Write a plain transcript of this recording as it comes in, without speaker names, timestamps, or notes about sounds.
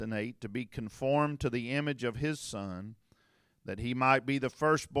predestinate to be conformed to the image of his Son, that he might be the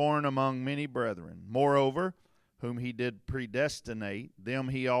firstborn among many brethren. Moreover, whom he did predestinate, them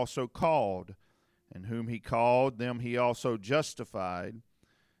he also called. And whom he called, them he also justified.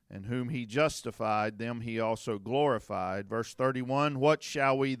 And whom he justified, them he also glorified. Verse 31, what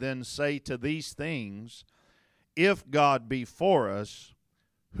shall we then say to these things? If God be for us,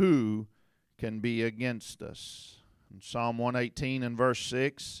 who can be against us? And Psalm 118 and verse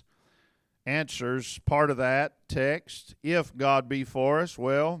 6 answers part of that text. If God be for us,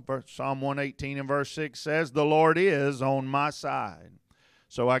 well, Psalm 118 and verse 6 says, the Lord is on my side.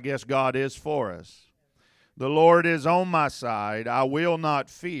 So I guess God is for us. The Lord is on my side. I will not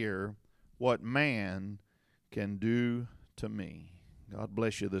fear what man can do to me. God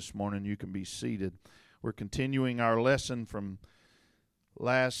bless you this morning. You can be seated. We're continuing our lesson from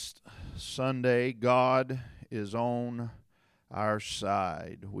last Sunday. God is on our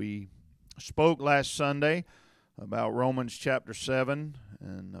side. We spoke last Sunday about Romans chapter 7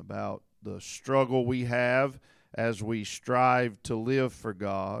 and about the struggle we have as we strive to live for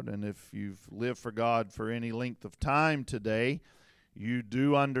God. And if you've lived for God for any length of time today, you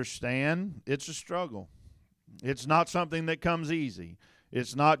do understand it's a struggle. It's not something that comes easy.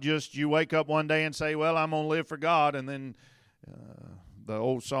 It's not just you wake up one day and say, well, I'm going to live for God, and then the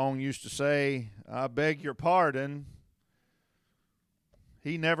old song used to say, I beg your pardon,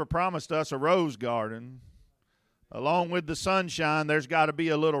 He never promised us a rose garden. Along with the sunshine, there's got to be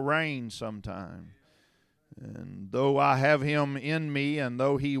a little rain sometime. And though I have Him in me, and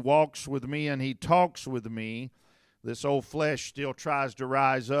though He walks with me and He talks with me, this old flesh still tries to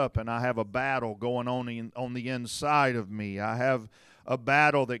rise up, and I have a battle going on the inside of me. I have a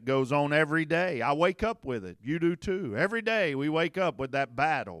battle that goes on every day. I wake up with it. You do too. Every day we wake up with that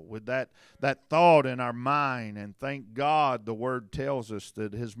battle, with that thought in our mind. And thank God the Word tells us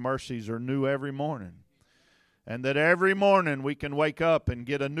that His mercies are new every morning. And that every morning we can wake up and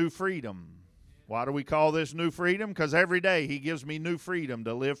get a new freedom. Why do we call this new freedom? Because every day He gives me new freedom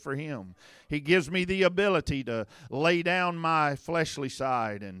to live for Him. He gives me the ability to lay down my fleshly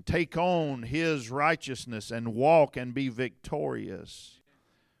side and take on His righteousness and walk and be victorious.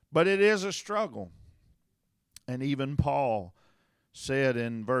 But it is a struggle. And even Paul said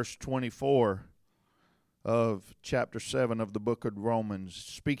in verse 24 of chapter 7 of the book of Romans,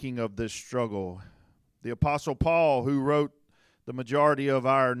 speaking of this struggle, the Apostle Paul, who wrote the majority of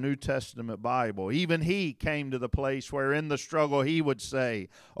our New Testament Bible, even he came to the place where in the struggle he would say,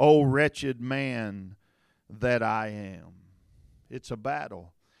 "O wretched man that I am." It's a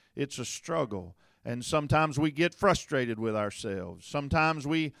battle. It's a struggle. And sometimes we get frustrated with ourselves. Sometimes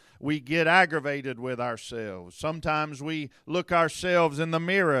we get aggravated with ourselves. Sometimes we look ourselves in the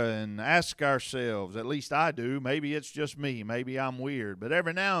mirror and ask ourselves, at least I do, maybe it's just me, maybe I'm weird, but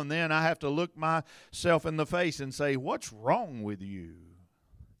every now and then I have to look myself in the face and say, what's wrong with you?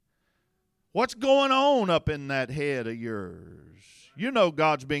 What's going on up in that head of yours? You know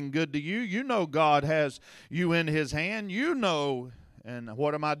God's been good to you. You know God has you in His hand. You know. And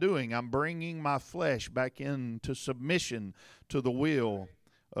what am I doing? I'm bringing my flesh back into submission to the will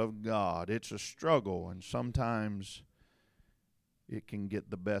of God. It's a struggle, and sometimes it can get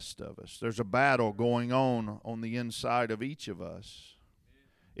the best of us. There's a battle going on the inside of each of us.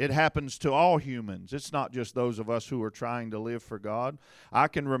 It happens to all humans. It's not just those of us who are trying to live for God. I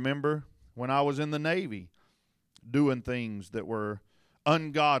can remember when I was in the Navy doing things that were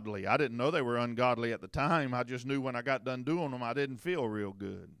ungodly. I didn't know they were ungodly at the time. I just knew when I got done doing them, I didn't feel real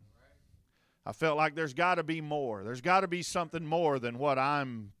good. I felt like there's got to be more. There's got to be something more than what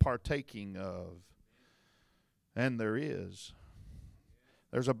I'm partaking of. And there is.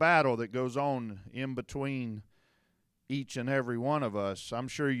 There's a battle that goes on in between each and every one of us. I'm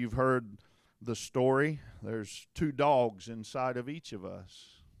sure you've heard the story. There's two dogs inside of each of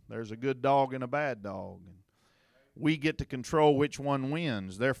us. There's a good dog and a bad dog. We get to control which one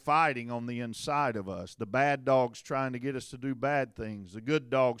wins. They're fighting on the inside of us. The bad dog's trying to get us to do bad things. The good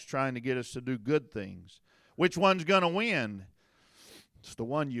dog's trying to get us to do good things. Which one's going to win? It's the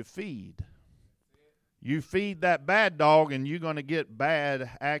one you feed. You feed that bad dog and you're going to get bad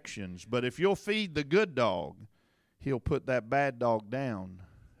actions. But if you'll feed the good dog, he'll put that bad dog down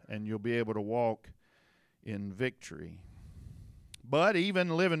and you'll be able to walk in victory. But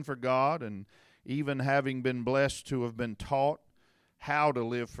even living for God and even having been blessed to have been taught how to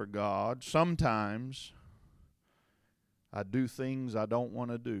live for God, sometimes I do things I don't want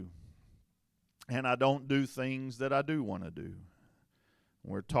to do. And I don't do things that I do want to do.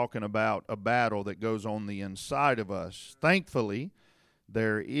 We're talking about a battle that goes on the inside of us. Thankfully,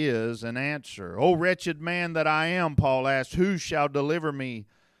 there is an answer. "O wretched man that I am," Paul asked, "who shall deliver me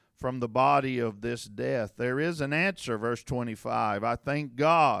from the body of this death? There is an answer, verse 25. I thank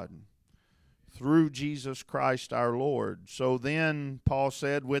God through Jesus Christ our Lord. So then, Paul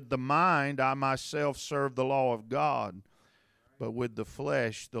said, with the mind I myself serve the law of God, but with the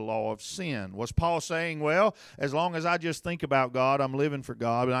flesh the law of sin. Was Paul saying, well, as long as I just think about God, I'm living for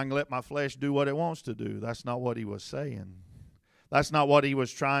God, and I can let my flesh do what it wants to do? That's not what he was saying. That's not what he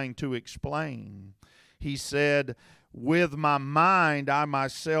was trying to explain. He said, with my mind I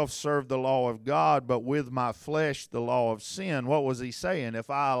myself serve the law of God, but with my flesh the law of sin. What was he saying? If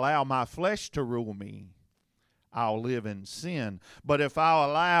I allow my flesh to rule me, I'll live in sin. But if I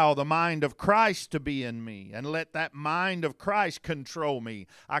allow the mind of Christ to be in me and let that mind of Christ control me,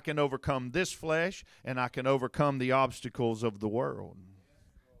 I can overcome this flesh and I can overcome the obstacles of the world.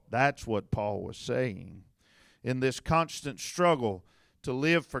 That's what Paul was saying. In this constant struggle to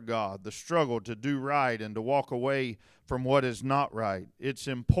live for God, the struggle to do right and to walk away from what is not right, it's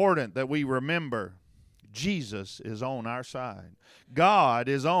important that we remember Jesus is on our side. God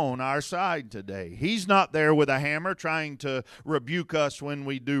is on our side today. He's not there with a hammer trying to rebuke us when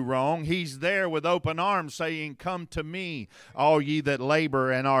we do wrong. He's there with open arms saying, come to me, all ye that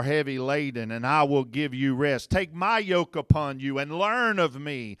labor and are heavy laden, and I will give you rest. Take my yoke upon you and learn of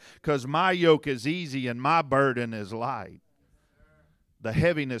me, because my yoke is easy and my burden is light. The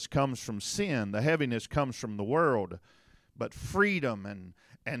heaviness comes from sin. The heaviness comes from the world. But freedom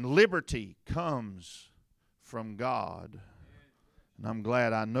and liberty comes from God. And I'm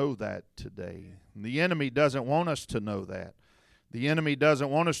glad I know that today. The enemy doesn't want us to know that. The enemy doesn't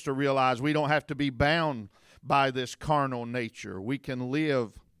want us to realize we don't have to be bound by this carnal nature. We can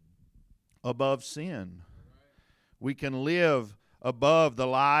live above sin. We can live above the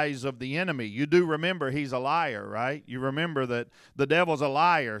lies of the enemy. You do remember he's a liar, right? You remember that the devil's a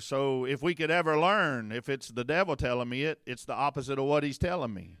liar. So if we could ever learn, if it's the devil telling me it's the opposite of what he's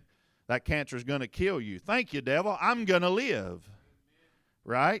telling me. That cancer's going to kill you. Thank you, devil. I'm going to live.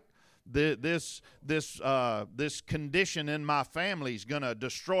 Right? This condition in my family is going to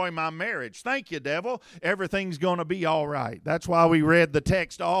destroy my marriage. Thank you, devil. Everything's going to be all right. That's why we read the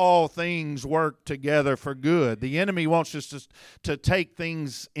text, all things work together for good. The enemy wants us to take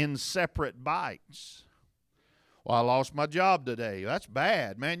things in separate bites. Well, I lost my job today. That's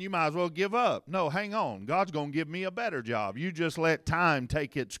bad, man. You might as well give up. No, hang on. God's going to give me a better job. You just let time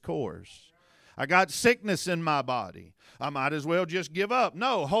take its course. I got sickness in my body. I might as well just give up.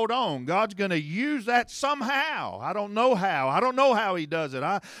 No, hold on. God's going to use that somehow. I don't know how. I don't know how he does it.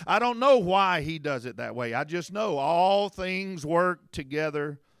 I don't know why he does it that way. I just know all things work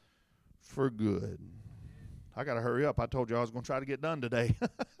together for good. I got to hurry up. I told you I was going to try to get done today.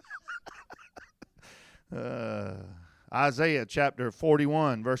 Isaiah chapter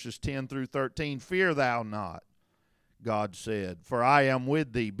 41, verses 10 through 13. Fear thou not, God said, for I am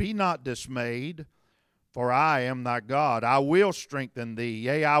with thee. Be not dismayed, for I am thy God. I will strengthen thee,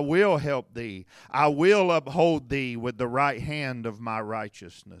 yea, I will help thee. I will uphold thee with the right hand of my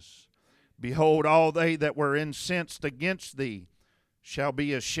righteousness. Behold, all they that were incensed against thee shall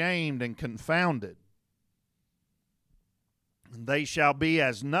be ashamed and confounded, and they shall be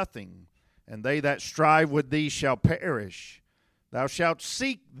as nothing, and they that strive with thee shall perish. Thou shalt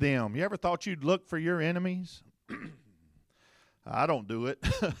seek them. You ever thought you'd look for your enemies? I don't do it.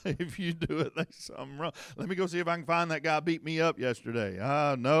 If you do it, there's something wrong. Let me go see if I can find that guy beat me up yesterday.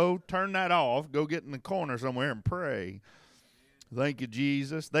 No, turn that off. Go get in the corner somewhere and pray. Thank you,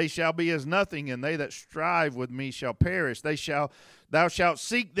 Jesus. They shall be as nothing, and they that strive with me shall perish. Thou shalt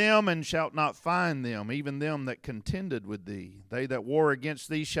seek them and shalt not find them, even them that contended with thee. They that war against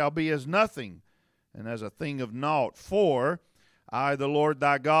thee shall be as nothing, and as a thing of naught. For I, the Lord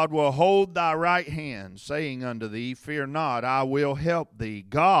thy God, will hold thy right hand, saying unto thee, fear not, I will help thee.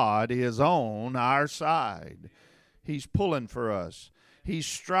 God is on our side. He's pulling for us. He's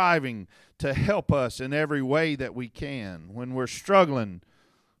striving to help us in every way that we can. When we're struggling,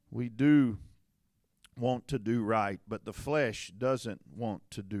 we do want to do right, but the flesh doesn't want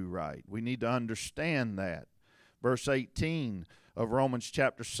to do right. We need to understand that. Verse 18 of Romans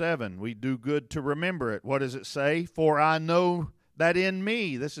chapter 7, we do good to remember it. What does it say? For I know that in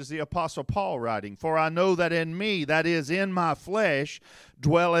me, this is the Apostle Paul writing, for I know that in me, that is in my flesh,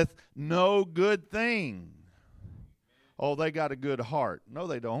 dwelleth no good thing. Oh, they got a good heart. No,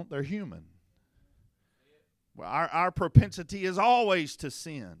 they don't. They're human. Well, our propensity is always to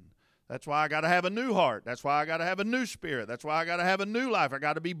sin. That's why I got to have a new heart. That's why I got to have a new spirit. That's why I got to have a new life. I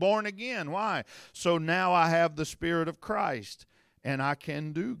got to be born again. Why? So now I have the Spirit of Christ, and I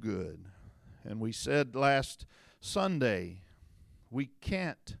can do good. And we said last Sunday, we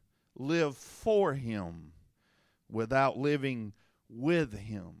can't live for Him without living with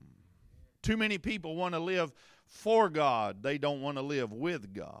Him. Too many people want to live for God. They don't want to live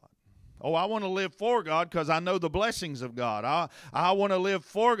with God. Oh, I want to live for God because I know the blessings of God. I want to live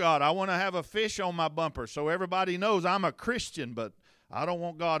for God. I want to have a fish on my bumper so everybody knows I'm a Christian, but I don't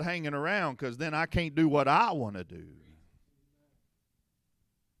want God hanging around because then I can't do what I want to do.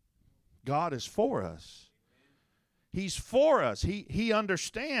 God is for us. He's for us. He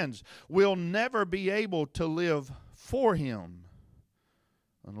understands we'll never be able to live for Him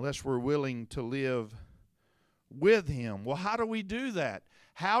unless we're willing to live with Him. Well, how do we do that?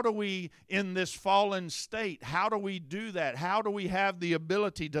 How do we, in this fallen state, how do we do that? How do we have the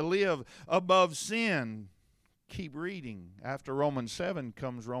ability to live above sin? Keep reading. After Romans 7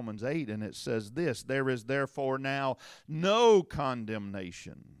 comes Romans 8, and it says this: there is therefore now no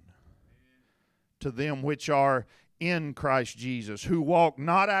condemnation to them which are in Christ Jesus, who walk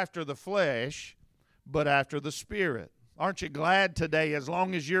not after the flesh, but after the Spirit. Aren't you glad today, as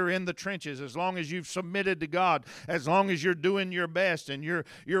long as you're in the trenches, as long as you've submitted to God, as long as you're doing your best and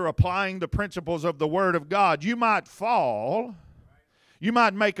you're applying the principles of the Word of God, you might fall, you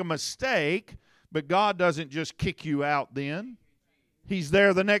might make a mistake, but God doesn't just kick you out then. He's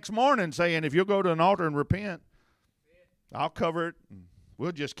there the next morning saying, if you'll go to an altar and repent, I'll cover it, and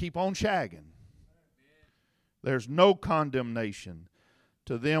we'll just keep on shagging. There's no condemnation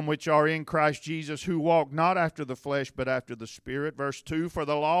to them which are in Christ Jesus, who walk not after the flesh, but after the Spirit. Verse 2, for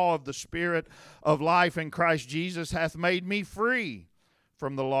the law of the Spirit of life in Christ Jesus hath made me free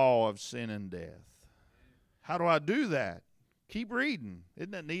from the law of sin and death. How do I do that? Keep reading.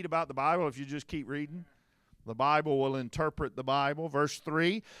 Isn't it neat about the Bible if you just keep reading? The Bible will interpret the Bible. Verse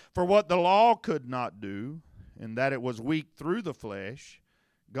 3, for what the law could not do, in that it was weak through the flesh,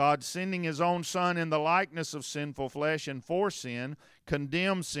 God, sending His own Son in the likeness of sinful flesh and for sin,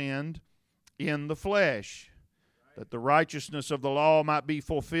 condemned sin in the flesh, that the righteousness of the law might be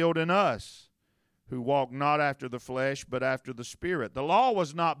fulfilled in us, who walk not after the flesh, but after the Spirit. The law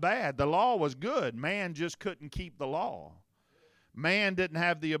was not bad. The law was good. Man just couldn't keep the law. Man didn't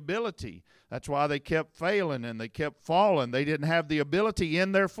have the ability. That's why they kept failing and they kept falling. They didn't have the ability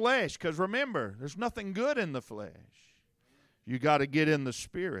in their flesh, because remember, there's nothing good in the flesh. You got to get in the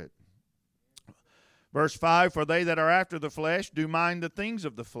Spirit. Verse 5, for they that are after the flesh do mind the things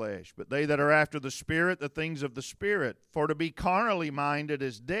of the flesh, but they that are after the Spirit, the things of the Spirit. For to be carnally minded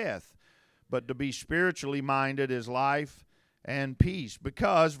is death, but to be spiritually minded is life and peace.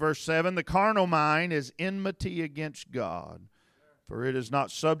 Because, verse 7, the carnal mind is enmity against God, for it is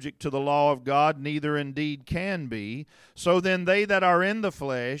not subject to the law of God, neither indeed can be. So then they that are in the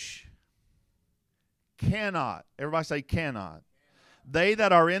flesh cannot. Everybody say cannot. They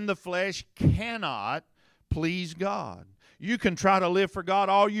that are in the flesh cannot please God. You can try to live for God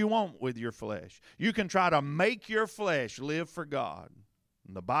all you want with your flesh. You can try to make your flesh live for God.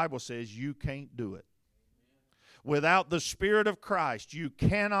 And the Bible says you can't do it. Without the Spirit of Christ, you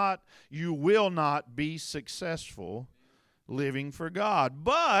cannot, you will not be successful living for God.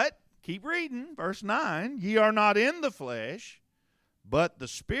 But, keep reading, verse 9, ye are not in the flesh, but the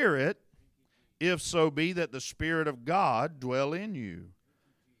Spirit, if so be that the Spirit of God dwell in you.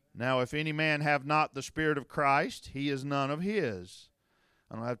 Now, if any man have not the Spirit of Christ, he is none of his.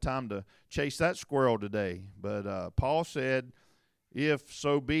 I don't have time to chase that squirrel today, but Paul said, if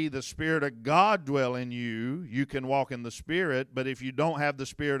so be the Spirit of God dwell in you, you can walk in the Spirit, but if you don't have the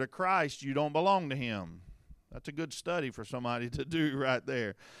Spirit of Christ, you don't belong to Him. That's a good study for somebody to do right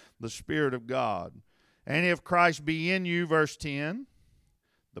there, the Spirit of God. And if Christ be in you, verse 10,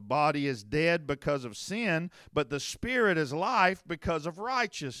 the body is dead because of sin, but the Spirit is life because of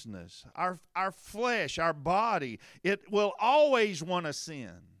righteousness. Our flesh, our body, it will always want to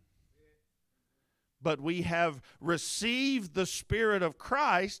sin. But we have received the Spirit of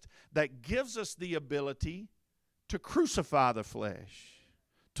Christ that gives us the ability to crucify the flesh,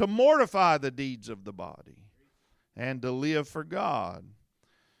 to mortify the deeds of the body, and to live for God.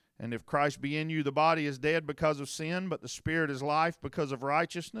 And if Christ be in you, the body is dead because of sin, but the Spirit is life because of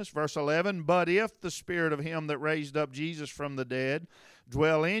righteousness. Verse 11, but if the Spirit of Him that raised up Jesus from the dead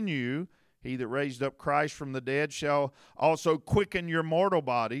dwell in you, He that raised up Christ from the dead shall also quicken your mortal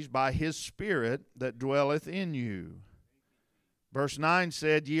bodies by His Spirit that dwelleth in you. Verse 9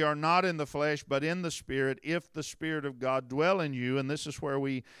 said, ye are not in the flesh, but in the Spirit, if the Spirit of God dwell in you. And this is where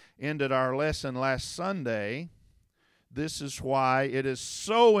we ended our lesson last Sunday. This is why it is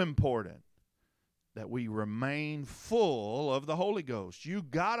so important that we remain full of the Holy Ghost. You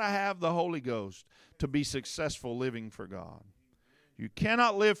got to have the Holy Ghost to be successful living for God. You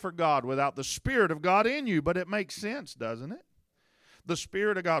cannot live for God without the Spirit of God in you, but it makes sense, doesn't it? The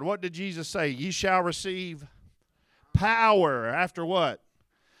Spirit of God. What did Jesus say? Ye shall receive power. After what?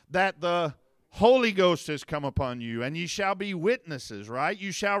 that the Holy Ghost has come upon you, and ye shall be witnesses, right?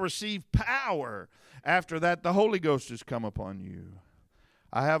 You shall receive power after that the Holy Ghost has come upon you.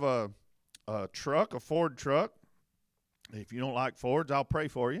 I have a truck, a Ford truck. If you don't like Fords, I'll pray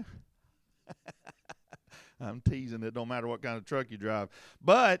for you. I'm teasing. It don't matter what kind of truck you drive.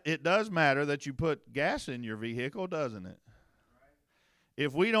 But it does matter that you put gas in your vehicle, doesn't it?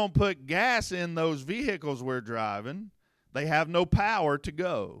 If we don't put gas in those vehicles we're driving, they have no power to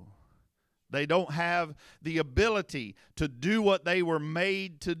go. They don't have the ability to do what they were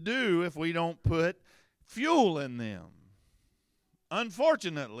made to do if we don't put fuel in them.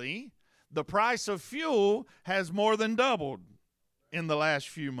 Unfortunately, the price of fuel has more than doubled in the last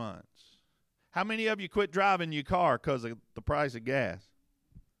few months. How many of you quit driving your car because of the price of gas?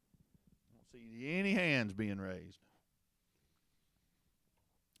 I don't see any hands being raised.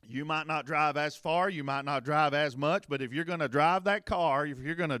 You might not drive as far, you might not drive as much, but if you're going to drive that car, if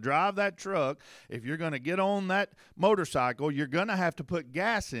you're going to drive that truck, if you're going to get on that motorcycle, you're going to have to put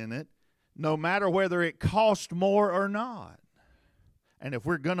gas in it, no matter whether it costs more or not. And if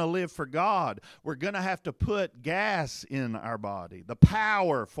we're going to live for God, we're going to have to put gas in our body, the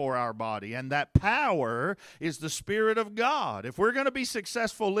power for our body. And that power is the Spirit of God. If we're going to be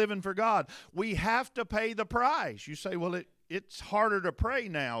successful living for God, we have to pay the price. You say, well, it's harder to pray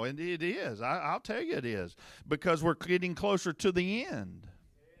now, and it is. I'll tell you it is, because we're getting closer to the end.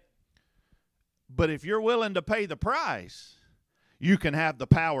 But if you're willing to pay the price, you can have the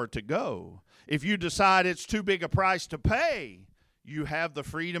power to go. If you decide it's too big a price to pay, you have the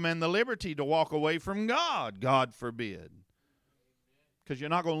freedom and the liberty to walk away from God, God forbid. Because you're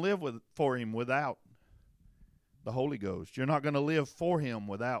not going to live for Him without the Holy Ghost. You're not going to live for Him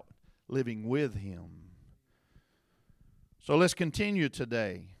without living with Him. So let's continue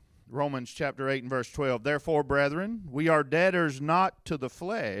today. Romans chapter 8 and verse 12. Therefore, brethren, we are debtors not to the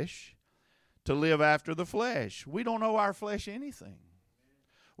flesh, to live after the flesh. We don't owe our flesh anything.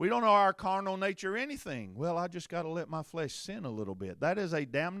 We don't owe our carnal nature anything. Well, I just got to let my flesh sin a little bit. That is a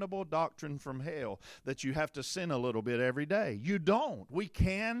damnable doctrine from hell, that you have to sin a little bit every day. You don't.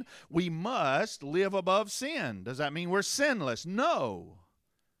 We must live above sin. Does that mean we're sinless? No.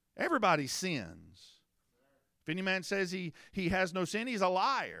 Everybody sins. If any man says he has no sin, he's a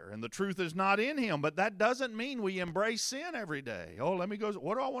liar, and the truth is not in him. But that doesn't mean we embrace sin every day. Oh, let me go.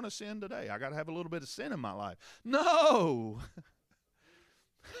 What do I want to sin today? I got to have a little bit of sin in my life. No.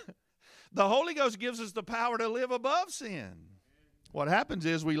 The Holy Ghost gives us the power to live above sin. What happens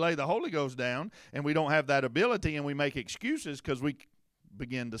is we lay the Holy Ghost down, and we don't have that ability, and we make excuses because we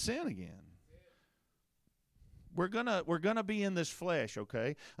begin to sin again. We're gonna be in this flesh,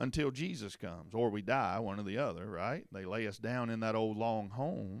 okay, until Jesus comes, or we die, one or the other, right? They lay us down in that old long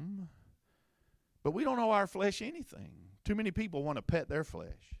home. But we don't owe our flesh anything. Too many people want to pet their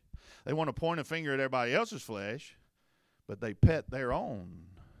flesh. They want to point a finger at everybody else's flesh, but they pet their own.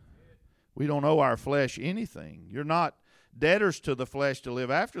 We don't owe our flesh anything. You're not debtors to the flesh to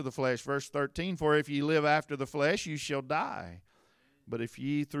live after the flesh. Verse 13, for if ye live after the flesh, you shall die. But if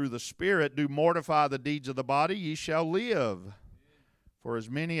ye through the Spirit do mortify the deeds of the body, ye shall live. For as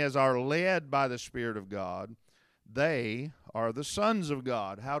many as are led by the Spirit of God, they are the sons of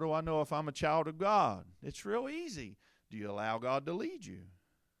God. How do I know if I'm a child of God? It's real easy. Do you allow God to lead you?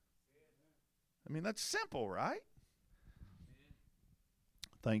 I mean, that's simple, right?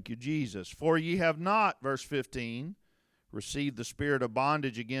 Thank you, Jesus. For ye have not, verse 15, received the spirit of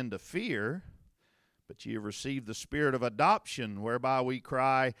bondage again to fear, but ye have received the spirit of adoption, whereby we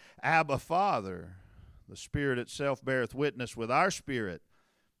cry, Abba, Father. The Spirit itself beareth witness with our spirit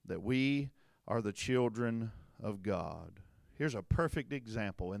that we are the children of God. Here's a perfect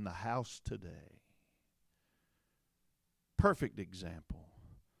example in the house today. Perfect example.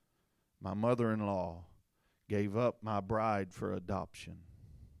 My mother-in-law gave up my bride for adoption.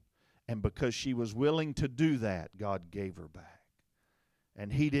 And because she was willing to do that, God gave her back.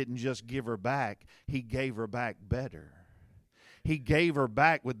 And He didn't just give her back, He gave her back better. He gave her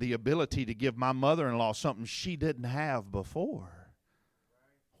back with the ability to give my mother-in-law something she didn't have before.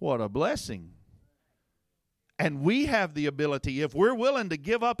 What a blessing. And we have the ability, if we're willing to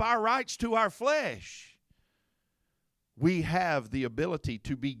give up our rights to our flesh, we have the ability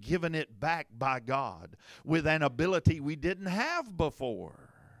to be given it back by God with an ability we didn't have before.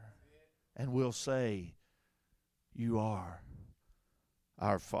 And we'll say, you are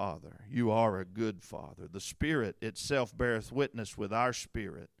our Father. You are a good Father. The Spirit itself beareth witness with our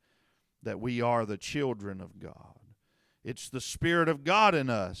spirit that we are the children of God. It's the Spirit of God in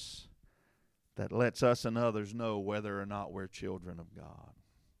us that lets us and others know whether or not we're children of God.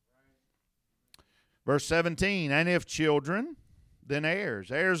 Verse 17, and if children, then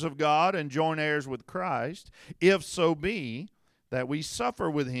heirs, heirs of God, and joint heirs with Christ, if so be that we suffer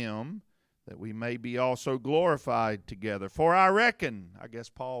with him, that we may be also glorified together. For I reckon, I guess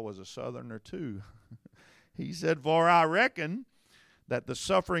Paul was a Southerner too. He said, for I reckon that the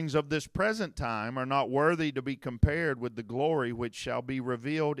sufferings of this present time are not worthy to be compared with the glory which shall be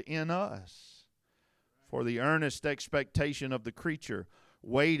revealed in us. For the earnest expectation of the creature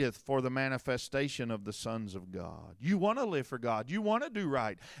waiteth for the manifestation of the sons of God. You want to live for God. You want to do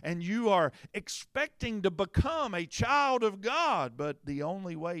right. And you are expecting to become a child of God. But the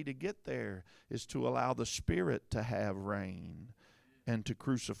only way to get there is to allow the Spirit to have reign and to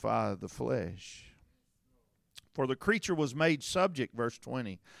crucify the flesh. For the creature was made subject, verse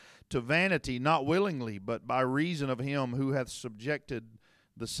 20, to vanity, not willingly, but by reason of him who hath subjected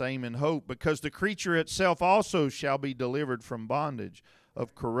the same in hope, because the creature itself also shall be delivered from bondage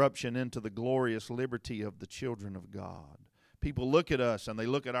of corruption into the glorious liberty of the children of God. People look at us and they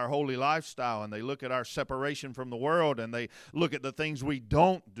look at our holy lifestyle and they look at our separation from the world and they look at the things we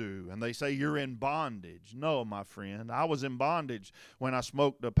don't do and they say, you're in bondage. No, my friend, I was in bondage when I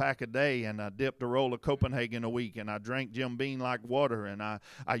smoked a pack a day and I dipped a roll of Copenhagen a week and I drank Jim Beam like water and I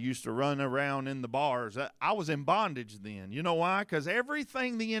used to run around in the bars. I was in bondage then. You know why? Because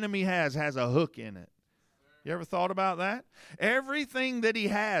everything the enemy has a hook in it. You ever thought about that? Everything that he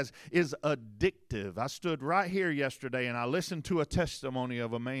has is addictive. I stood right here yesterday and I listened to a testimony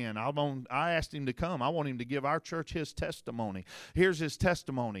of a man. I asked him to come. I want him to give our church his testimony. Here's his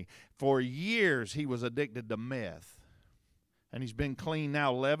testimony. For years he was addicted to meth. And he's been clean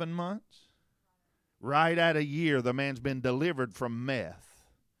now 11 months. Right at a year, the man's been delivered from meth.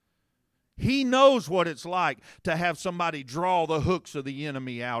 He knows what it's like to have somebody draw the hooks of the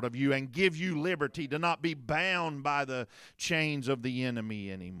enemy out of you and give you liberty to not be bound by the chains of the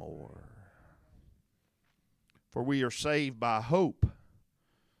enemy anymore. For we are saved by hope.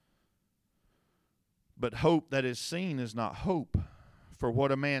 But hope that is seen is not hope. For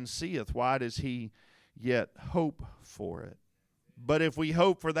what a man seeth, why does he yet hope for it? But if we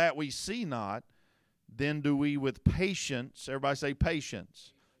hope for that we see not, then do we with patience, everybody say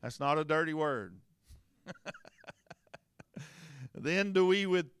patience. That's not a dirty word. Then do we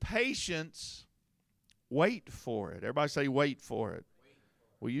with patience wait for it. Everybody say wait for it.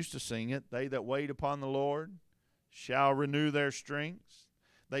 We used to sing it. They that wait upon the Lord shall renew their strength.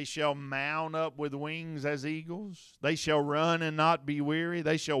 They shall mount up with wings as eagles. They shall run and not be weary.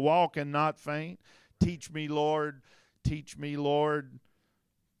 They shall walk and not faint. Teach me, Lord,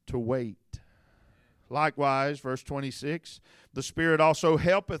 to wait. Likewise, verse 26, the Spirit also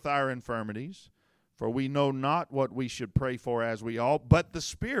helpeth our infirmities, for we know not what we should pray for as we ought, but the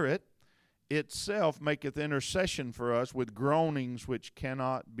Spirit itself maketh intercession for us with groanings which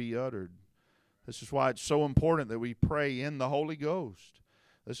cannot be uttered. This is why it's so important that we pray in the Holy Ghost.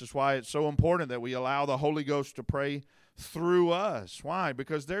 This is why it's so important that we allow the Holy Ghost to pray through us. Why?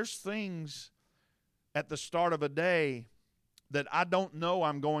 Because there's things at the start of a day that I don't know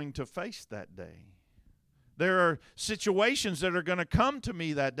I'm going to face that day. There are situations that are going to come to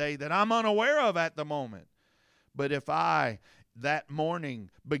me that day that I'm unaware of at the moment. But if I, that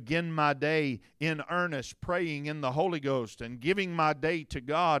morning, begin my day in earnest, praying in the Holy Ghost and giving my day to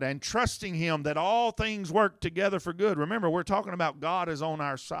God and trusting Him that all things work together for good. Remember, we're talking about God is on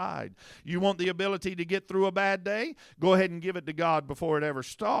our side. You want the ability to get through a bad day? Go ahead and give it to God before it ever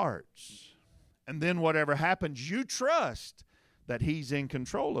starts. And then whatever happens, you trust that He's in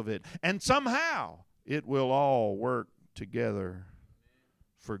control of it. And somehow it will all work together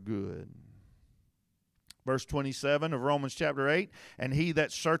for good. Verse 27 of Romans chapter 8, and he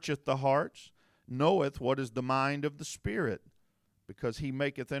that searcheth the hearts knoweth what is the mind of the Spirit, because he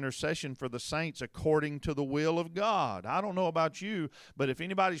maketh intercession for the saints according to the will of God. I don't know about you, but if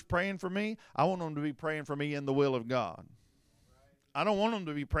anybody's praying for me, I want them to be praying for me in the will of God. I don't want them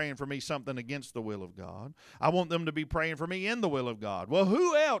to be praying for me something against the will of God. I want them to be praying for me in the will of God. Well,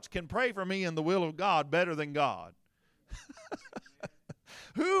 who else can pray for me in the will of God better than God?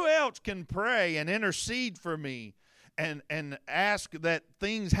 Who else can pray and intercede for me and ask that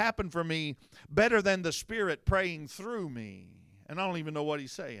things happen for me better than the Spirit praying through me? And I don't even know what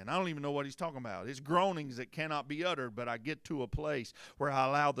He's saying. I don't even know what He's talking about. It's groanings that cannot be uttered, but I get to a place where I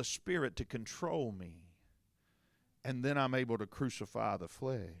allow the Spirit to control me. And then I'm able to crucify the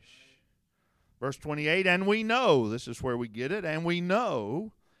flesh. Verse 28, and we know, this is where we get it, and we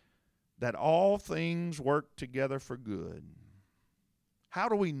know that all things work together for good. How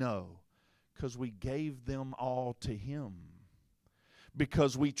do we know? Because we gave them all to Him.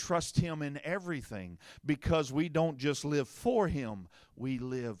 Because we trust Him in everything. Because we don't just live for Him, we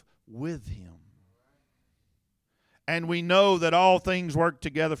live with Him. And we know that all things work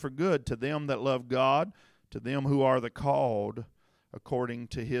together for good to them that love God, to them who are the called according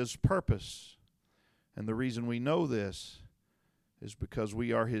to His purpose. And the reason we know this is because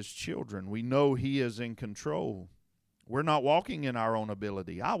we are His children. We know He is in control. We're not walking in our own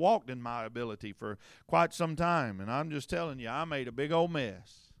ability. I walked in my ability for quite some time, and I'm just telling you, I made a big old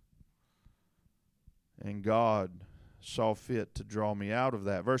mess. And God saw fit to draw me out of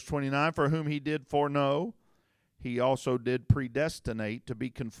that. Verse 29, for whom He did foreknow, He also did predestinate to be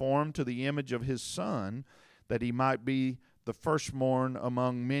conformed to the image of His Son, that He might be the firstborn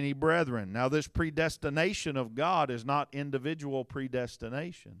among many brethren. Now, this predestination of God is not individual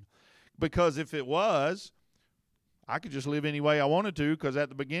predestination. Because if it was, I could just live any way I wanted to, because at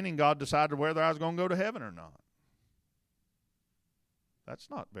the beginning God decided whether I was going to go to heaven or not. That's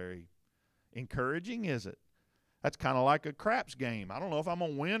not very encouraging, is it? That's kind of like a craps game. I don't know if I'm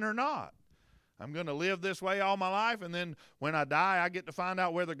going to win or not. I'm going to live this way all my life, and then when I die, I get to find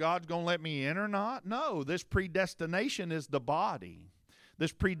out whether God's going to let me in or not? No, this predestination is the body.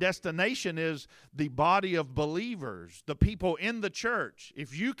 This predestination is the body of believers, the people in the church.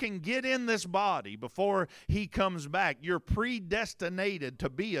 If you can get in this body before He comes back, you're predestinated to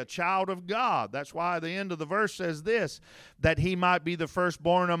be a child of God. That's why the end of the verse says this, that He might be the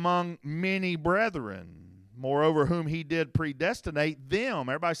firstborn among many brethren. Moreover, whom He did predestinate, them,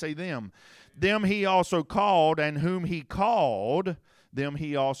 everybody say them, them He also called, and whom He called, them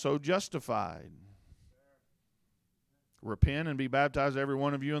He also justified. Repent and be baptized, every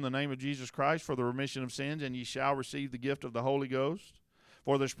one of you, in the name of Jesus Christ for the remission of sins, and ye shall receive the gift of the Holy Ghost.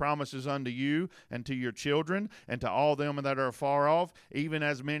 For this promise is unto you and to your children and to all them that are far off, even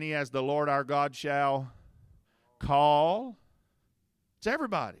as many as the Lord our God shall call. It's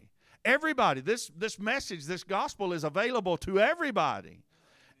everybody. Everybody. This message, this gospel is available to everybody.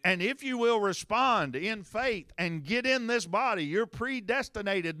 And if you will respond in faith and get in this body, you're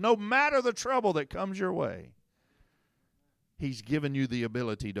predestinated no matter the trouble that comes your way. He's given you the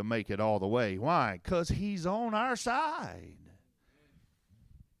ability to make it all the way. Why? Because He's on our side.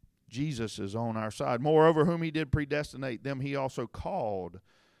 Jesus is on our side. Moreover, whom He did predestinate, them He also called.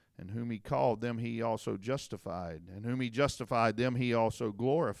 And whom He called, them He also justified. And whom He justified, them He also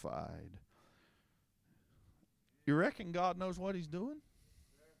glorified. You reckon God knows what He's doing?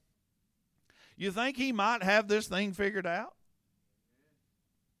 You think He might have this thing figured out?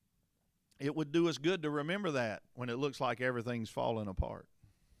 It would do us good to remember that when it looks like everything's falling apart.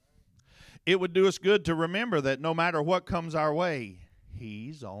 It would do us good to remember that no matter what comes our way,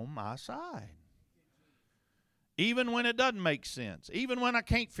 He's on my side. Even when it doesn't make sense. Even when I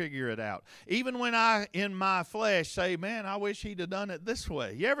can't figure it out. Even when I, in my flesh, say, man, I wish He'd have done it this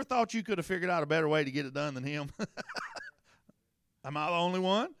way. You ever thought you could have figured out a better way to get it done than Him? Am I the only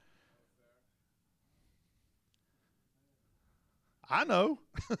one? I know.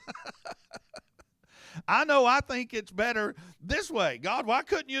 I think it's better this way. God, why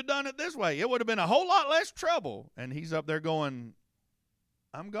couldn't you have done it this way? It would have been a whole lot less trouble. And He's up there going,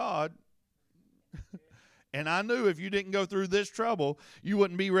 I'm God. And I knew if you didn't go through this trouble, you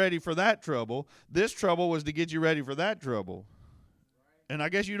wouldn't be ready for that trouble. This trouble was to get you ready for that trouble. And I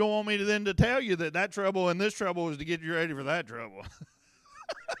guess you don't want me to then to tell you that that trouble and this trouble was to get you ready for that trouble.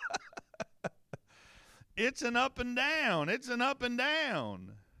 It's an up and down. It's an up and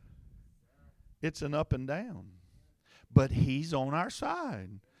down. It's an up and down. But He's on our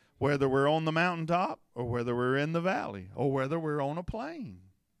side, whether we're on the mountaintop or whether we're in the valley or whether we're on a plain.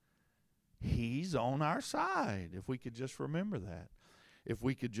 He's on our side, if we could just remember that. If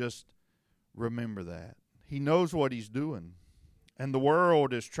we could just remember that. He knows what He's doing. And the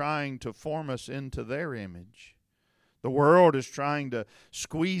world is trying to form us into their image. The world is trying to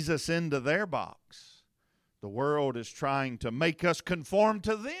squeeze us into their box. The world is trying to make us conform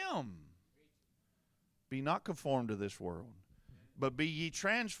to them. Be not conformed to this world, but be ye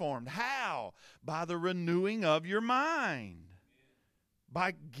transformed. How? By the renewing of your mind.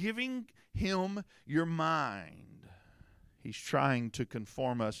 By giving Him your mind. He's trying to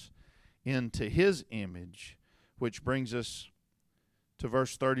conform us into His image, which brings us to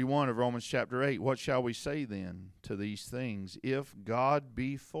verse 31 of Romans chapter 8. What shall we say then to these things? If God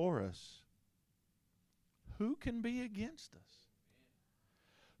be for us, who can be against us?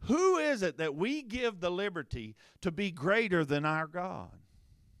 Who is it that we give the liberty to be greater than our God?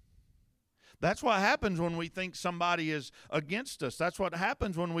 That's what happens when we think somebody is against us. That's what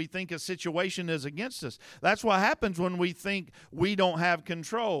happens when we think a situation is against us. That's what happens when we think we don't have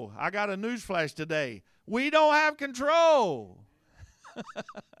control. I got a newsflash today. We don't have control.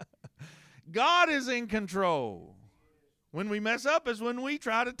 God is in control. When we mess up is when we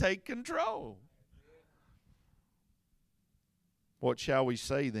try to take control. What shall we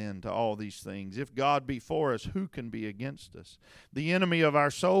say then to all these things? If God be for us, who can be against us? The enemy of our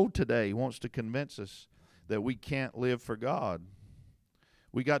soul today wants to convince us that we can't live for God.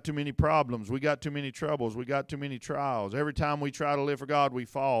 We got too many problems. We got too many troubles. We got too many trials. Every time we try to live for God, we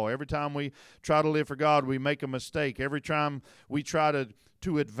fall. Every time we try to live for God, we make a mistake. Every time we try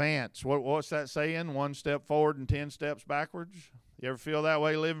to advance. What's that saying? 1 step forward and 10 steps backwards. You ever feel that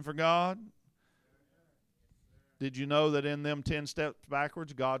way living for God? Did you know that in them 10 steps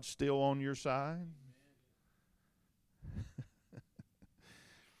backwards, God's still on your side?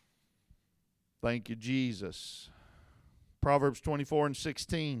 Thank you, Jesus. Proverbs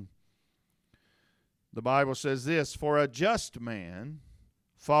 24:16. The Bible says this, for a just man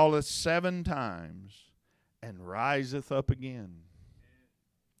falleth 7 times and riseth up again.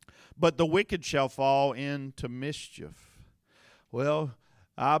 But the wicked shall fall into mischief. Well,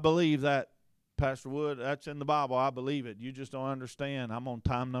 I believe that, Pastor Wood, that's in the Bible. I believe it. You just don't understand. I'm on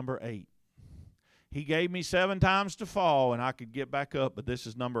time number 8. He gave me 7 times to fall, and I could get back up, but this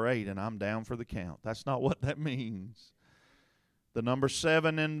is number 8, and I'm down for the count. That's not what that means. The number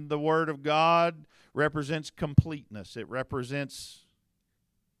 7 in the Word of God represents completeness. It represents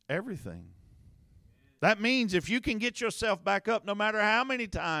everything. That means if you can get yourself back up, no matter how many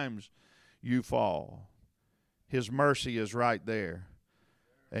times you fall, His mercy is right there.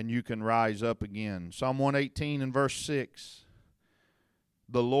 And you can rise up again. Psalm 118 and verse 6.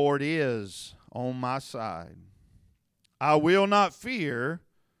 The Lord is on my side. I will not fear.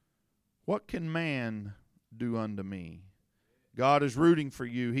 What can man do unto me? God is rooting for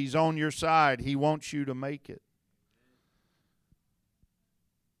you. He's on your side. He wants you to make it.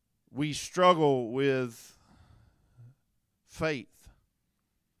 We struggle with faith,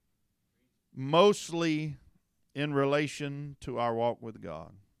 mostly in relation to our walk with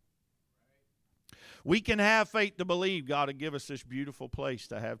God. We can have faith to believe God will give us this beautiful place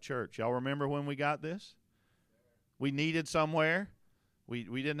to have church. Y'all remember when we got this? We needed somewhere. We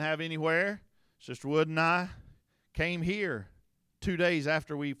didn't have anywhere. Sister Wood and I came here 2 days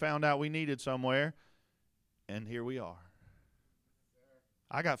after we found out we needed somewhere, and here we are.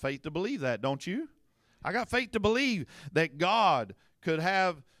 I got faith to believe that, don't you? I got faith to believe that God could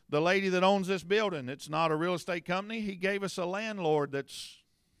have the lady that owns this building. It's not a real estate company. He gave us a landlord that's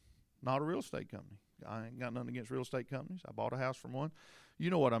not a real estate company. I ain't got nothing against real estate companies. I bought a house from one.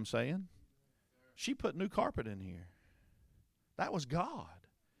 You know what I'm saying. She put new carpet in here. That was God.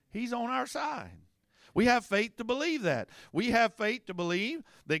 He's on our side. We have faith to believe that. We have faith to believe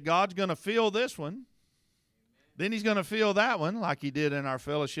that God's going to fill this one. Then He's going to fill that one like He did in our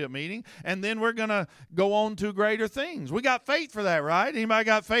fellowship meeting. And then we're going to go on to greater things. We got faith for that, right? Anybody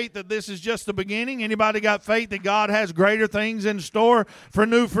got faith that this is just the beginning? Anybody got faith that God has greater things in store for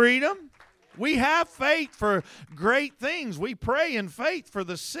New Freedom? We have faith for great things. We pray in faith for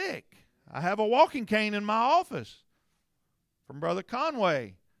the sick. I have a walking cane in my office from Brother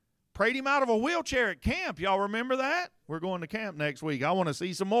Conway. Prayed him out of a wheelchair at camp. Y'all remember that? We're going to camp next week. I want to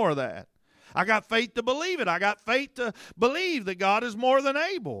see some more of that. I got faith to believe it. I got faith to believe that God is more than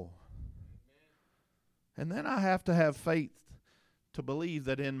able. And then I have to have faith to believe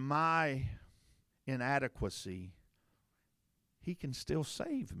that in my inadequacy, He can still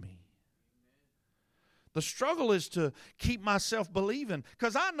save me. The struggle is to keep myself believing,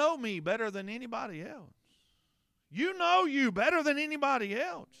 because I know me better than anybody else. You know you better than anybody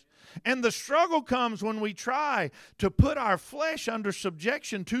else. And the struggle comes when we try to put our flesh under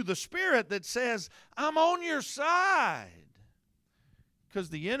subjection to the Spirit that says, I'm on your side. Because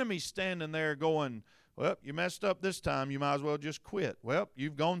the enemy's standing there going, well, you messed up this time, you might as well just quit. Well,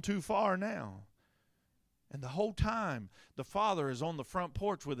 you've gone too far now. And the whole time, the father is on the front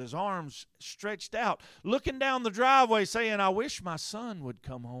porch with his arms stretched out, looking down the driveway saying, I wish my son would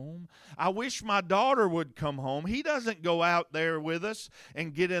come home. I wish my daughter would come home. He doesn't go out there with us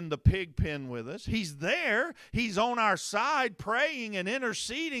and get in the pig pen with us. He's there. He's on our side praying and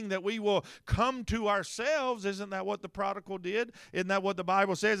interceding that we will come to ourselves. Isn't that what the prodigal did? Isn't that what the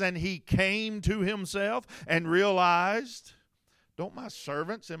Bible says? And he came to himself and realized, don't my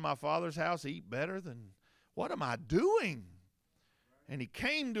servants in my father's house eat better than... What am I doing? And he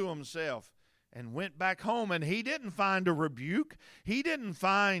came to himself and went back home, and he didn't find a rebuke. He didn't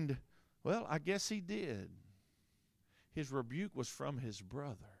find, well, I guess he did. His rebuke was from his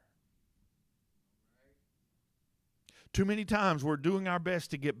brother. Too many times we're doing our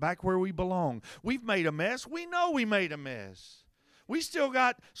best to get back where we belong. We've made a mess. We know we made a mess. We still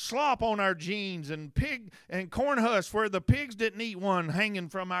got slop on our jeans and pig and corn husks where the pigs didn't eat one hanging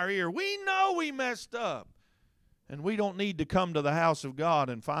from our ear. We know we messed up. And we don't need to come to the house of God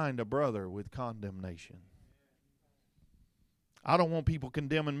and find a brother with condemnation. I don't want people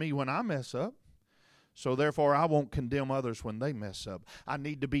condemning me when I mess up. So therefore, I won't condemn others when they mess up. I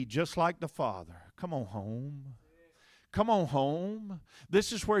need to be just like the Father. Come on home. Come on home.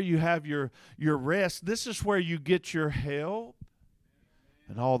 This is where you have your rest. This is where you get your help.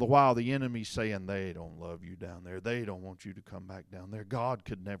 And all the while the enemy's saying, they don't love you down there. They don't want you to come back down there. God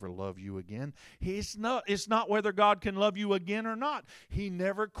could never love you again. It's not whether God can love you again or not. He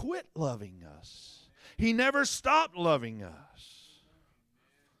never quit loving us. He never stopped loving us.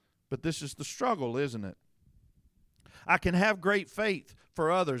 But this is the struggle, isn't it? I can have great faith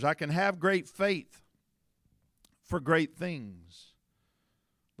for others. I can have great faith for great things.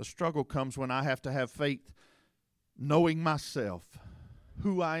 The struggle comes when I have to have faith knowing myself,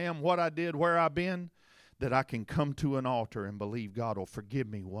 who I am, what I did, where I've been, that I can come to an altar and believe God will forgive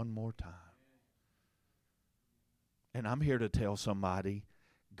me one more time. And I'm here to tell somebody,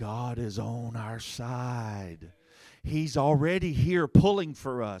 God is on our side. He's already here pulling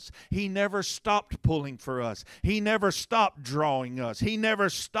for us. He never stopped pulling for us. He never stopped drawing us. He never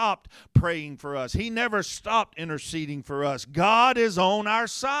stopped praying for us. He never stopped interceding for us. God is on our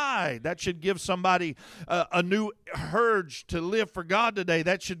side. That should give somebody a new urge to live for God today.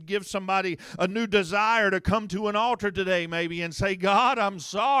 That should give somebody a new desire to come to an altar today maybe and say, God, I'm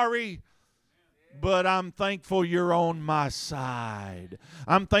sorry, but I'm thankful you're on my side.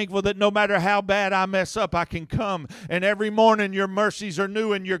 I'm thankful that no matter how bad I mess up, I can come. And every morning your mercies are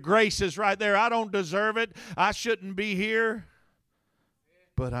new and your grace is right there. I don't deserve it. I shouldn't be here.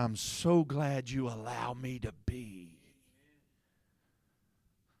 But I'm so glad you allow me to be.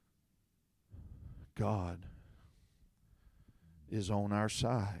 God is on our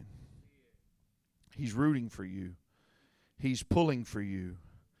side. He's rooting for you. He's pulling for you.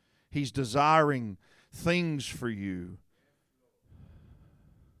 He's desiring things for you.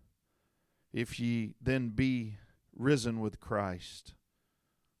 If ye then be risen with Christ,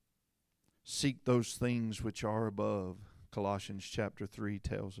 seek those things which are above, Colossians chapter 3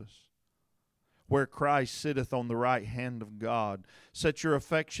 tells us. Where Christ sitteth on the right hand of God, set your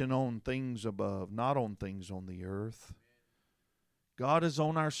affection on things above, not on things on the earth. God is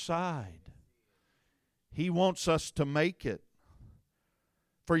on our side. He wants us to make it.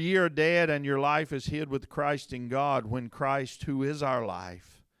 For ye are dead, and your life is hid with Christ in God. When Christ, who is our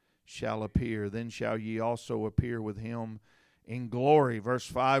life, shall appear, then shall ye also appear with him in glory. Verse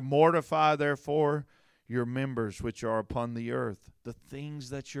 5, mortify therefore your members which are upon the earth, the things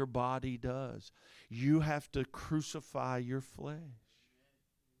that your body does. You have to crucify your flesh.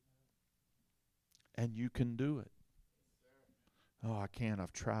 And you can do it. Oh, I can't.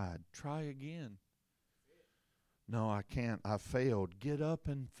 I've tried. Try again. No, I can't. I failed. Get up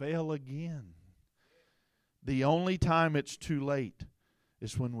and fail again. The only time it's too late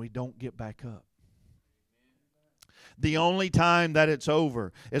is when we don't get back up. The only time that it's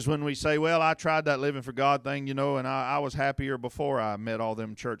over is when we say, well, I tried that living for God thing, and I was happier before I met all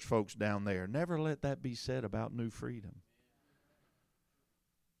them church folks down there. Never let that be said about New Freedom.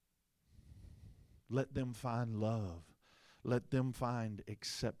 Let them find love. Let them find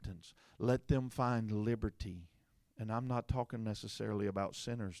acceptance. Let them find liberty. And I'm not talking necessarily about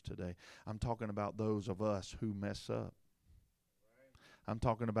sinners today. I'm talking about those of us who mess up. I'm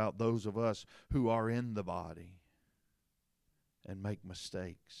talking about those of us who are in the body and make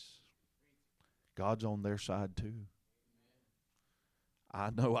mistakes. God's on their side too. I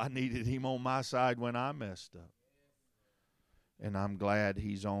know I needed him on my side when I messed up. And I'm glad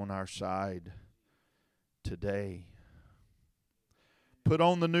he's on our side today. Put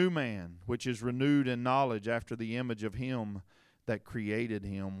on the new man, which is renewed in knowledge after the image of him that created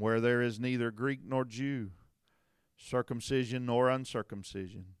him, where there is neither Greek nor Jew, circumcision nor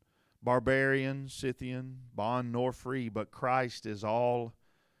uncircumcision, barbarian, Scythian, bond nor free, but Christ is all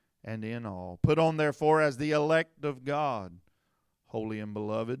and in all. Put on therefore as the elect of God, holy and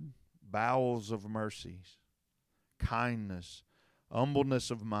beloved, bowels of mercies, kindness, humbleness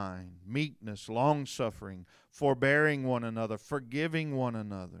of mind, meekness, long-suffering, forbearing one another, forgiving one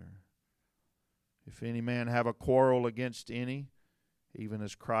another. If any man have a quarrel against any, even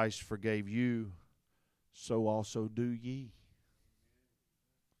as Christ forgave you, so also do ye.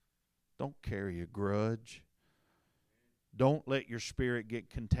 Don't carry a grudge. Don't let your spirit get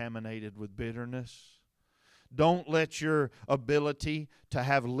contaminated with bitterness. Don't let your ability to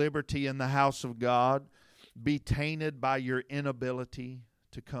have liberty in the house of God be tainted by your inability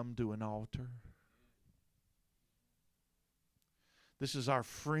to come to an altar. This is our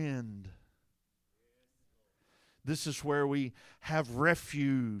friend. This is where we have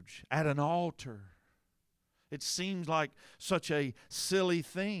refuge, at an altar. It seems like such a silly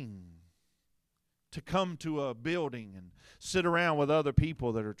thing. to come to a building and sit around with other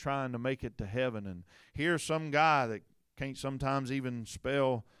people that are trying to make it to heaven and hear some guy that can't sometimes even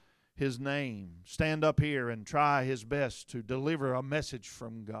spell his name stand up here and try his best to deliver a message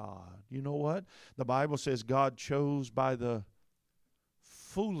from God. You know what? The Bible says God chose by the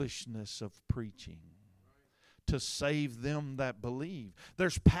foolishness of preaching to save them that believe.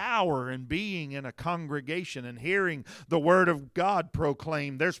 There's power in being in a congregation and hearing the Word of God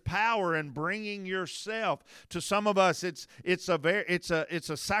proclaimed. There's power in bringing yourself. To some of us, it's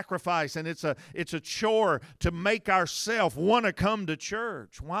a sacrifice and it's a chore to make ourselves want to come to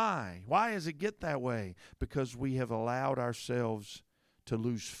church. Why? Why does it get that way? Because we have allowed ourselves to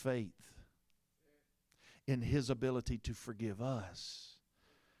lose faith in His ability to forgive us.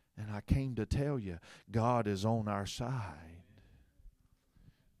 And I came to tell you, God is on our side.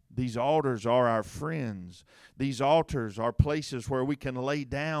 These altars are our friends. These altars are places where we can lay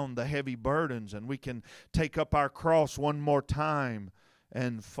down the heavy burdens and we can take up our cross one more time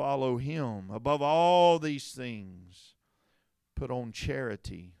and follow Him. Above all these things, put on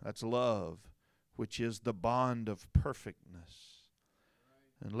charity. That's love, which is the bond of perfectness.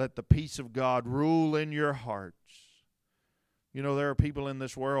 And let the peace of God rule in your hearts. You know, there are people in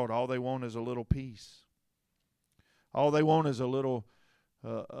this world, all they want is a little peace. All they want is a little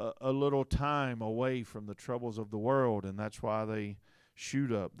time away from the troubles of the world, and that's why they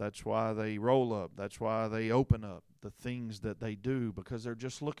shoot up. That's why they roll up. That's why they open up the things that they do, because they're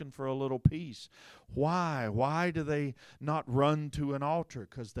just looking for a little peace. Why? Why do they not run to an altar?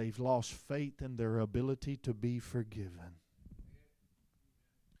 Because they've lost faith in their ability to be forgiven.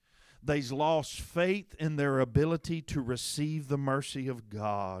 They've lost faith in their ability to receive the mercy of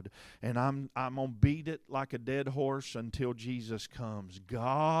God. And I'm going to beat it like a dead horse until Jesus comes.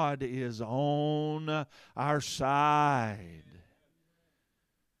 God is on our side.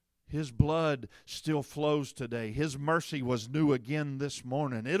 His blood still flows today. His mercy was new again this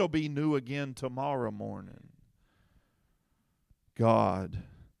morning. It'll be new again tomorrow morning. God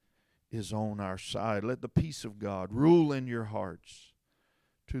is on our side. Let the peace of God rule in your hearts,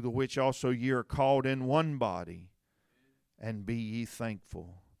 to the which also ye are called in one body, and be ye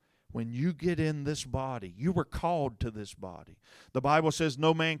thankful. When you get in this body, you were called to this body. The Bible says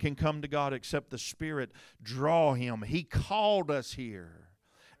no man can come to God except the Spirit draw him. He called us here,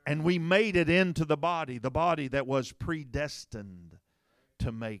 and we made it into the body that was predestined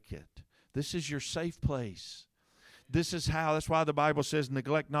to make it. This is your safe place. That's why the Bible says,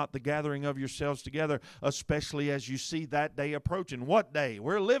 neglect not the gathering of yourselves together, especially as you see that day approaching. What day?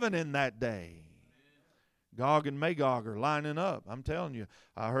 We're living in that day. Gog and Magog are lining up. I'm telling you,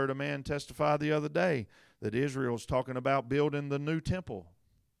 I heard a man testify the other day that Israel's talking about building the new temple.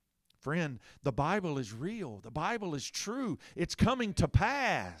 Friend, the Bible is real. The Bible is true. It's coming to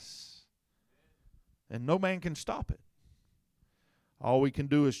pass. And no man can stop it. All we can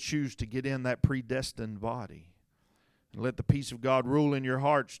do is choose to get in that predestined body. And let the peace of God rule in your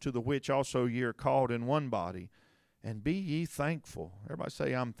hearts, to the which also ye are called in one body. And be ye thankful. Everybody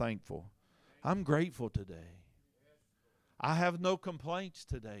say, I'm thankful. I'm grateful today. I have no complaints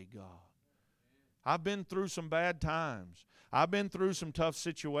today, God. I've been through some bad times. I've been through some tough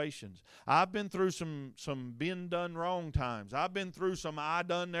situations. I've been through some being done wrong times. I've been through some I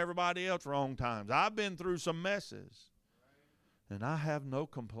done everybody else wrong times. I've been through some messes. And I have no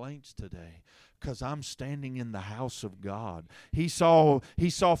complaints today, because I'm standing in the house of God. He saw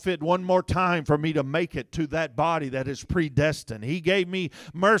fit one more time for me to make it to that body that is predestined. He gave me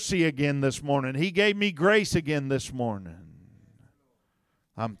mercy again this morning. He gave me grace again this morning.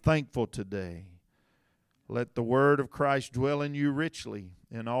 I'm thankful today. Let the word of Christ dwell in you richly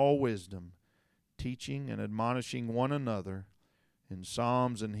in all wisdom, teaching and admonishing one another in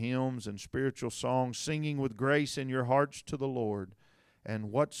psalms and hymns and spiritual songs, singing with grace in your hearts to the Lord.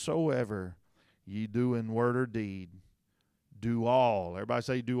 And whatsoever ye do in word or deed, do all. Everybody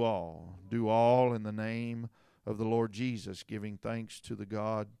say do all. Do all in the name of the Lord Jesus, giving thanks to the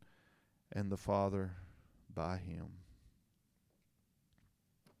God and the Father by Him.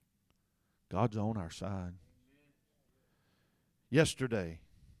 God's on our side. Yesterday,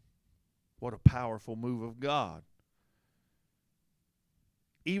 what a powerful move of God.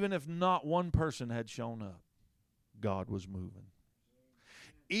 Even if not one person had shown up, God was moving.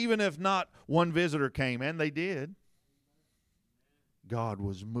 Even if not one visitor came, and they did, God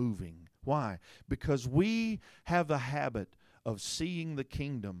was moving. Why? Because we have the habit of seeing the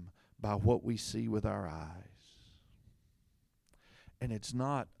kingdom by what we see with our eyes. And it's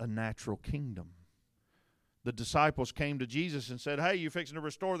not a natural kingdom. The disciples came to Jesus and said, hey, you're fixing to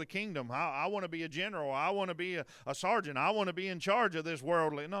restore the kingdom. I want to be a general. I want to be a sergeant. I want to be in charge of this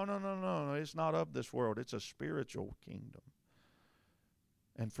worldly. No. It's not of this world. It's a spiritual kingdom.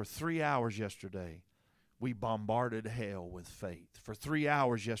 And for 3 hours yesterday, we bombarded hell with faith. For 3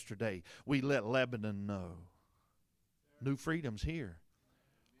 hours yesterday, we let Lebanon know. New freedom's here.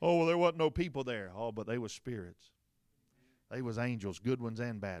 Oh, well, there wasn't no people there. Oh, but they was spirits. They was angels, good ones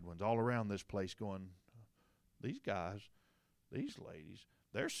and bad ones, all around this place going, these guys, these ladies,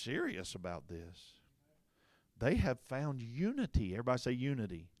 they're serious about this. They have found unity. Everybody say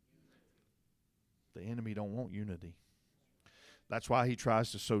unity. The enemy don't want unity. That's why he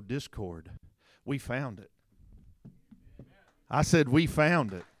tries to sow discord. We found it. I said we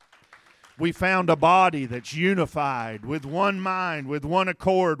found it. We found a body that's unified with one mind, with one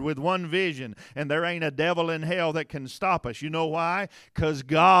accord, with one vision. And there ain't a devil in hell that can stop us. You know why? Because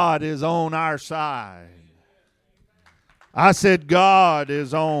God is on our side. I said God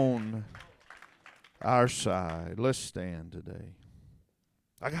is on our side. Let's stand today.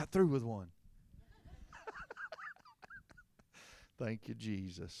 I got through with one. Thank you,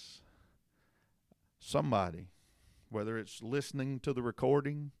 Jesus. Somebody, whether it's listening to the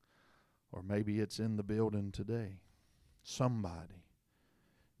recording or maybe it's in the building today, somebody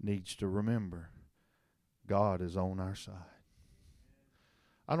needs to remember God is on our side.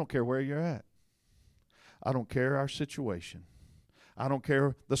 I don't care where you're at. I don't care our situation. I don't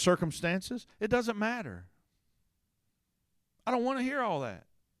care the circumstances. It doesn't matter. I don't want to hear all that.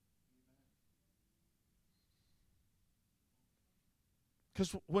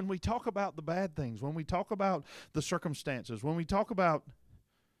 Because when we talk about the bad things, when we talk about the circumstances, when we talk about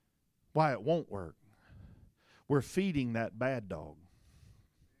why it won't work, we're feeding that bad dog.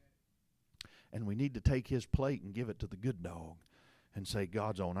 And we need to take his plate and give it to the good dog and say,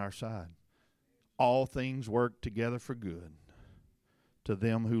 God's on our side. All things work together for good to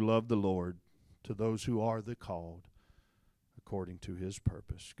them who love the Lord, to those who are the called according to his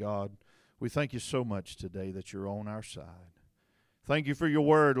purpose. God, we thank you so much today that you're on our side. Thank you for your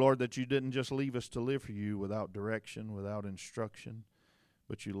word, Lord, that you didn't just leave us to live for you without direction, without instruction,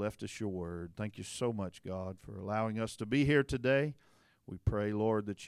 but you left us your word. Thank you so much, God, for allowing us to be here today. We pray, Lord, that